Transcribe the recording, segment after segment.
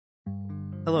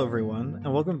Hello everyone,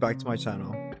 and welcome back to my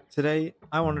channel. Today,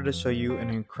 I wanted to show you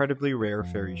an incredibly rare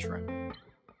fairy shrimp.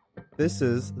 This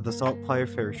is the salt playa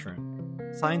fairy shrimp,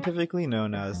 scientifically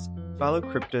known as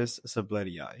Phallocryptus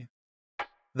sublettei.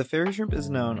 The fairy shrimp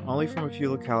is known only from a few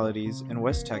localities in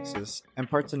West Texas and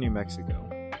parts of New Mexico.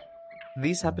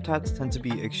 These habitats tend to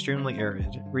be extremely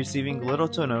arid, receiving little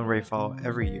to no rainfall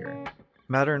every year.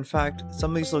 Matter of fact,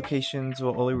 some of these locations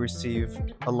will only receive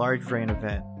a large rain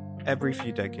event every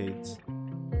few decades.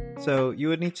 So you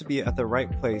would need to be at the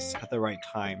right place at the right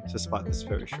time to spot this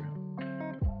fairy shrimp.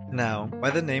 Now,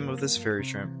 by the name of this fairy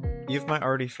shrimp, you might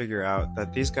already figure out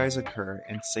that these guys occur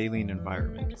in saline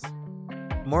environments.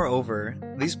 Moreover,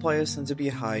 these playas tend to be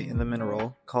high in the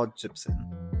mineral called gypsum.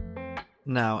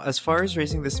 Now, as far as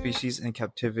raising this species in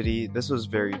captivity, this was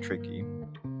very tricky.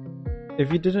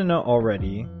 If you didn't know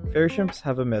already, fairy shrimps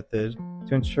have a method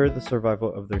to ensure the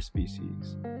survival of their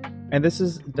species, and this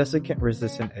is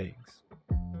desiccant-resistant eggs.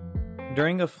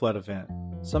 During a flood event,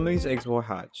 some of these eggs will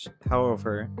hatch.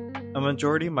 However, a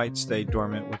majority might stay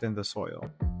dormant within the soil.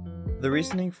 The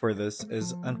reasoning for this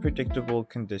is unpredictable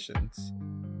conditions.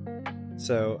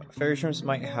 So, fairy shrimps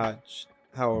might hatch,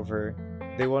 however,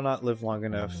 they will not live long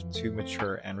enough to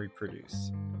mature and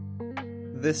reproduce.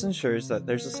 This ensures that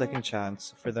there's a second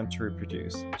chance for them to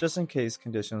reproduce, just in case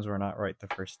conditions were not right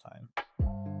the first time.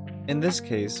 In this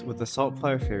case, with the salt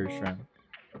playa fairy shrimp,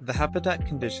 the habitat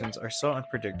conditions are so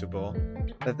unpredictable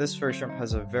that this fairy shrimp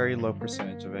has a very low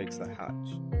percentage of eggs that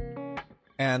hatch.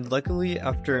 And luckily,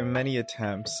 after many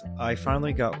attempts, I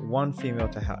finally got one female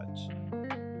to hatch.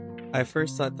 I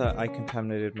first thought that I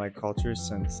contaminated my culture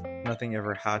since nothing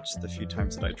ever hatched the few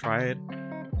times that I tried.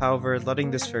 However,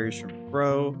 letting this fairy shrimp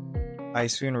grow, I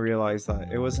soon realized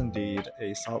that it was indeed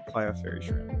a salt playa fairy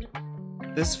shrimp.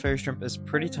 This fairy shrimp is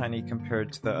pretty tiny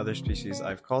compared to the other species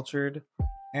I've cultured,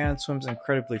 and swims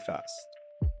incredibly fast.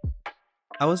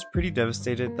 I was pretty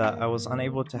devastated that I was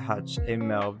unable to hatch a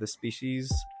male of this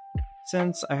species,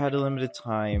 since I had a limited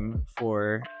time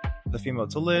for the female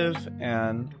to live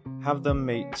and have them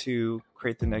mate to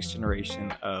create the next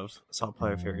generation of salt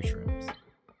playa fairy shrimps.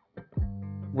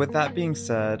 With that being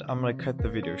said, I'm going to cut the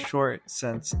video short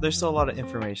since there's still a lot of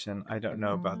information I don't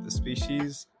know about the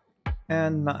species,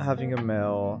 and not having a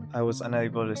male, I was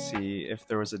unable to see if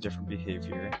there was a different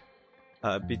behavior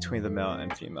between the male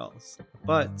and females.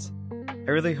 But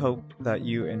I really hope that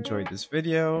you enjoyed this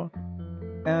video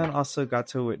and also got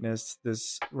to witness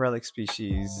this relic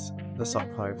species, the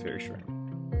salt playa fairy shrimp.